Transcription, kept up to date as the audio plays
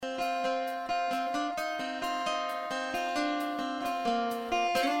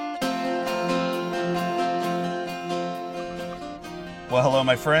Well, hello,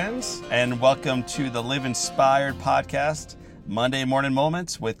 my friends, and welcome to the Live Inspired podcast, Monday Morning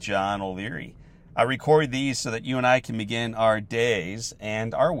Moments with John O'Leary. I record these so that you and I can begin our days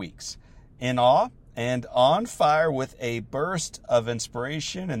and our weeks in awe and on fire with a burst of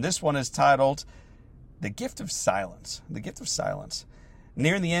inspiration. And this one is titled, The Gift of Silence. The Gift of Silence.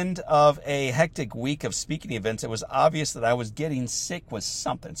 Nearing the end of a hectic week of speaking events, it was obvious that I was getting sick with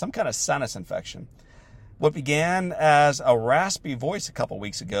something, some kind of sinus infection. What began as a raspy voice a couple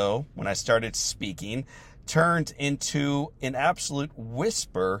weeks ago when I started speaking turned into an absolute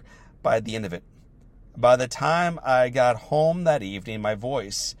whisper by the end of it. By the time I got home that evening, my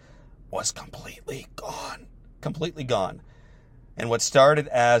voice was completely gone. And what started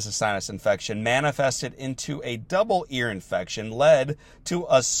as a sinus infection manifested into a double ear infection, led to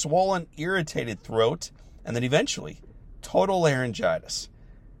a swollen, irritated throat, and then eventually total laryngitis.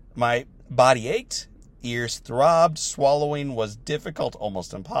 My body ached. Ears throbbed, swallowing was difficult,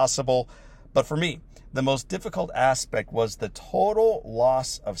 almost impossible. But for me, the most difficult aspect was the total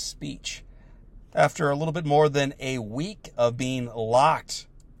loss of speech. After a little bit more than a week of being locked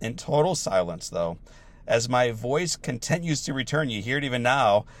in total silence, though, as my voice continues to return, you hear it even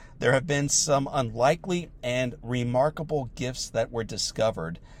now, there have been some unlikely and remarkable gifts that were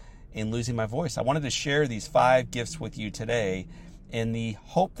discovered in losing my voice. I wanted to share these 5 gifts with you today in the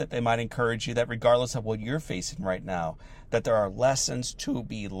hope that they might encourage you that regardless of what you're facing right now, that there are lessons to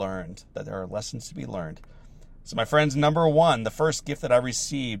be learned, So my friends, number 1, the first gift that I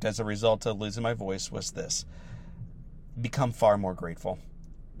received as a result of losing my voice was this: become far more grateful.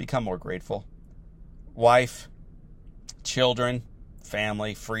 Become more grateful. Wife, children,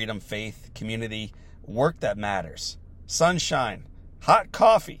 family, freedom, faith, community, work that matters, sunshine, hot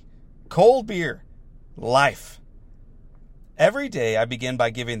coffee, cold beer, life. Every day I begin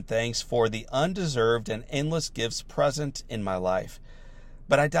by giving thanks for the undeserved and endless gifts present in my life.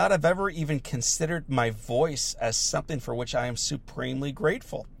 But I doubt I've ever even considered my voice as something for which I am supremely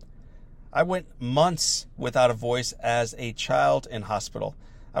grateful. I went months without a voice as a child in hospital.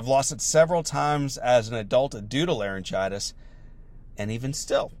 I've lost it several times as an adult due to laryngitis. And even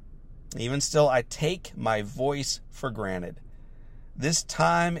still, I take my voice for granted. This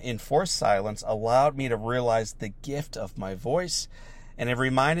time in forced silence allowed me to realize the gift of my voice, and it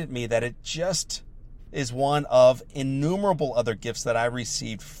reminded me that it just is one of innumerable other gifts that I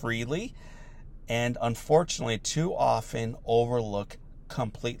received freely and unfortunately too often overlook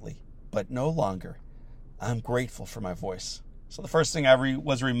completely. But no longer. I'm grateful for my voice. So the first thing I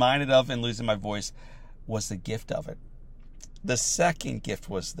was reminded of in losing my voice was the gift of it. The second gift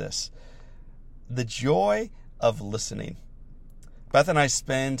was this: the joy of listening. Beth and I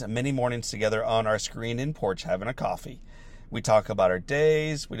spend many mornings together on our screened-in porch having a coffee. We talk about our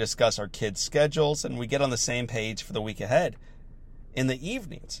days, we discuss our kids' schedules, and we get on the same page for the week ahead. In the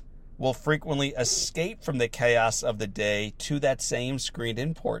evenings, we'll frequently escape from the chaos of the day to that same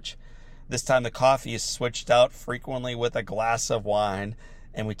screened-in porch. This time the coffee is switched out frequently with a glass of wine,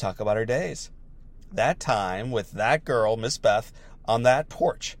 and we talk about our days. That time with that girl, Miss Beth, on that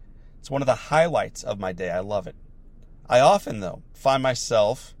porch, it's one of the highlights of my day. I love it. I often, though, find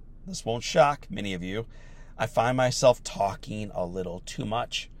myself, this won't shock many of you, I find myself talking a little too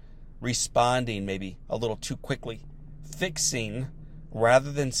much, responding maybe a little too quickly, fixing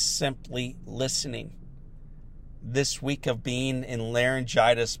rather than simply listening. This week of being in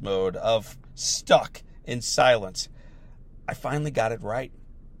laryngitis mode, of stuck in silence, I finally got it right.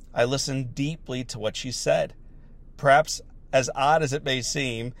 I listened deeply to what she said. Perhaps as odd as it may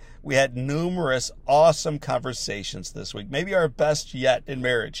seem, we had numerous awesome conversations this week, maybe our best yet in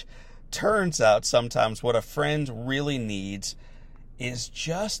marriage. Turns out sometimes what a friend really needs is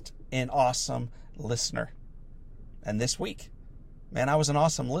just an awesome listener. And this week, man, I was an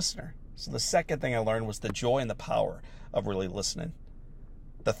awesome listener. So the second thing I learned was the joy and the power of really listening.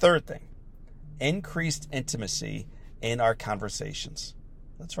 The third thing, increased intimacy in our conversations.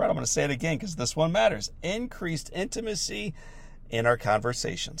 That's right, I'm going to say it again because this one matters. Increased intimacy in our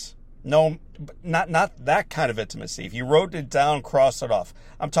conversations. No, not that kind of intimacy. If you wrote it down, cross it off.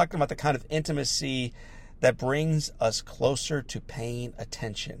 I'm talking about the kind of intimacy that brings us closer to paying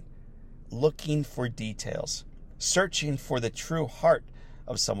attention, looking for details, searching for the true heart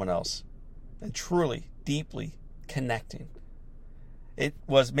of someone else, and truly, deeply connecting. It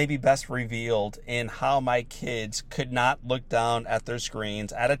was maybe best revealed in how my kids could not look down at their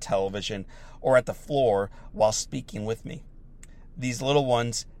screens, at a television, or at the floor while speaking with me. These little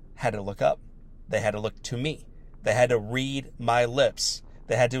ones had to look up. They had to look to me. They had to read my lips.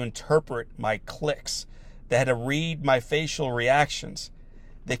 They had to interpret my clicks. They had to read my facial reactions.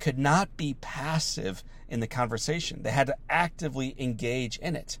 They could not be passive in the conversation. They had to actively engage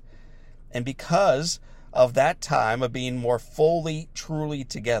in it. And because of that time of being more fully, truly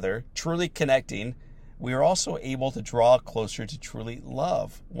together, truly connecting, we were also able to draw closer to truly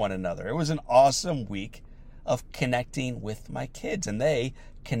love one another. It was an awesome week of connecting with my kids, and they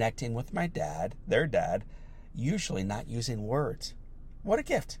connecting with my dad, their dad, usually not using words. What a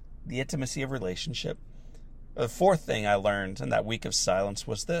gift. The intimacy of relationship. The fourth thing I learned in that week of silence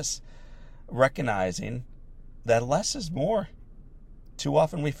was this: recognizing that less is more. Too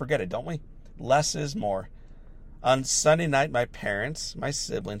often we forget it, don't we? Less is more. On Sunday night, my parents, my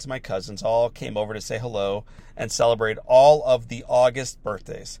siblings, my cousins all came over to say hello and celebrate all of the August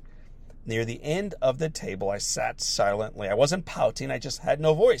birthdays. Near the end of the table, I sat silently. I wasn't pouting, I just had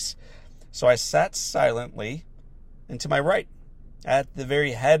no voice. So I sat silently, and to my right, at the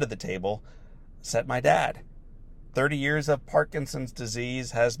very head of the table, sat my dad. 30 years of Parkinson's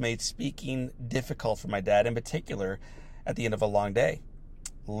disease has made speaking difficult for my dad, in particular at the end of a long day.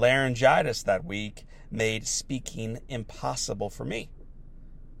 Laryngitis that week made speaking impossible for me.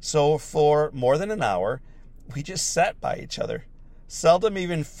 So for more than an hour, we just sat by each other, seldom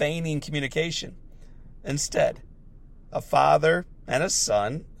even feigning communication. Instead, a father and a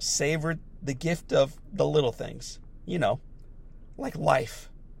son savored the gift of the little things, like life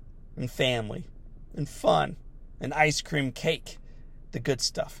and family and fun and ice cream cake, the good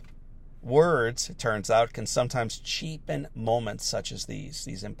stuff. Words, it turns out, can sometimes cheapen moments such as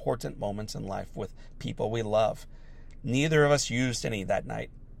these important moments in life with people we love. Neither of us used any that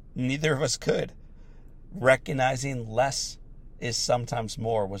night. Neither of us could. Recognizing less is sometimes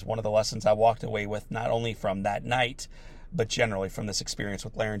more was one of the lessons I walked away with, not only from that night, but generally from this experience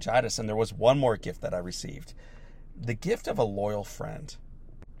with laryngitis. And there was one more gift that I received: the gift of a loyal friend.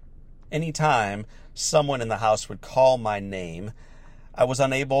 Anytime someone in the house would call my name, I was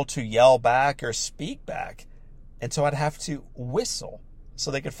unable to yell back or speak back, and so I'd have to whistle so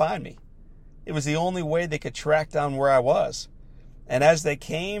they could find me. It was the only way they could track down where I was. And as they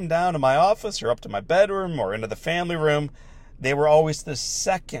came down to my office or up to my bedroom or into the family room, they were always the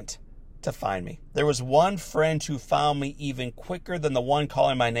second to find me. There was one friend who found me even quicker than the one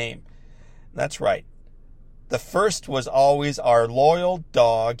calling my name. That's right. The first was always our loyal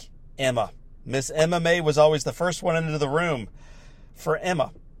dog, Emma. Miss Emma May was always the first one into the room. For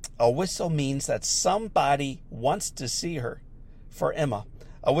Emma, a whistle means that somebody wants to see her. For Emma,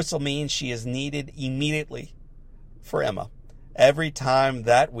 a whistle means she is needed immediately. For Emma, every time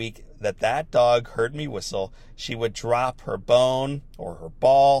that week that dog heard me whistle, she would drop her bone or her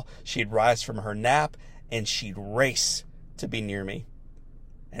ball, she'd rise from her nap, and she'd race to be near me.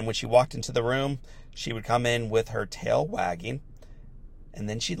 And when she walked into the room, she would come in with her tail wagging, and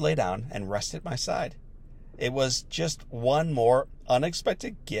then she'd lay down and rest at my side. It was just one more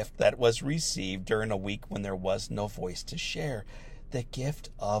unexpected gift that was received during a week when there was no voice to share. The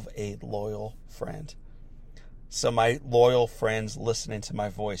gift of a loyal friend. So my loyal friends listening to my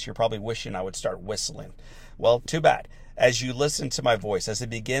voice, you're probably wishing I would start whistling. Well, too bad. As you listen to my voice, as it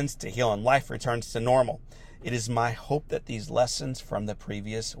begins to heal and life returns to normal, it is my hope that these lessons from the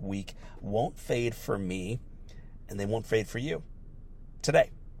previous week won't fade for me, and they won't fade for you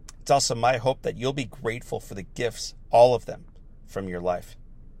today. It's also my hope that you'll be grateful for the gifts, all of them, from your life.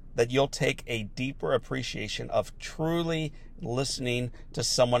 That you'll take a deeper appreciation of truly listening to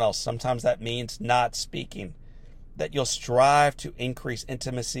someone else. Sometimes that means not speaking. That you'll strive to increase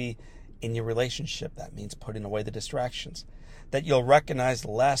intimacy in your relationship. That means putting away the distractions. That you'll recognize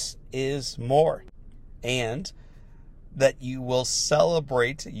less is more. And that you will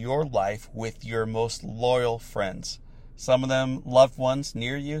celebrate your life with your most loyal friends. Some of them loved ones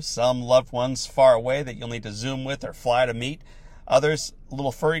near you, some loved ones far away that you'll need to Zoom with or fly to meet. Others,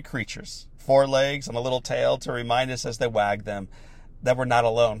 little furry creatures, 4 legs and a little tail to remind us as they wag them that we're not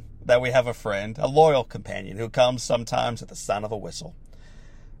alone, that we have a friend, a loyal companion who comes sometimes at the sound of a whistle.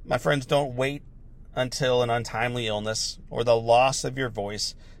 My friends, don't wait until an untimely illness or the loss of your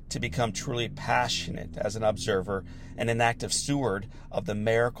voice to become truly passionate as an observer and an active steward of the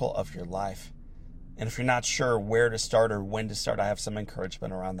miracle of your life. And if you're not sure where to start or when to start, I have some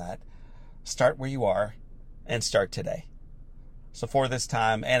encouragement around that. Start where you are and start today. So for this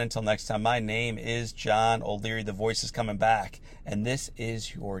time and until next time, my name is John O'Leary. The voice is coming back, and this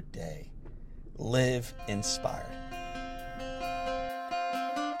is your day. Live inspired.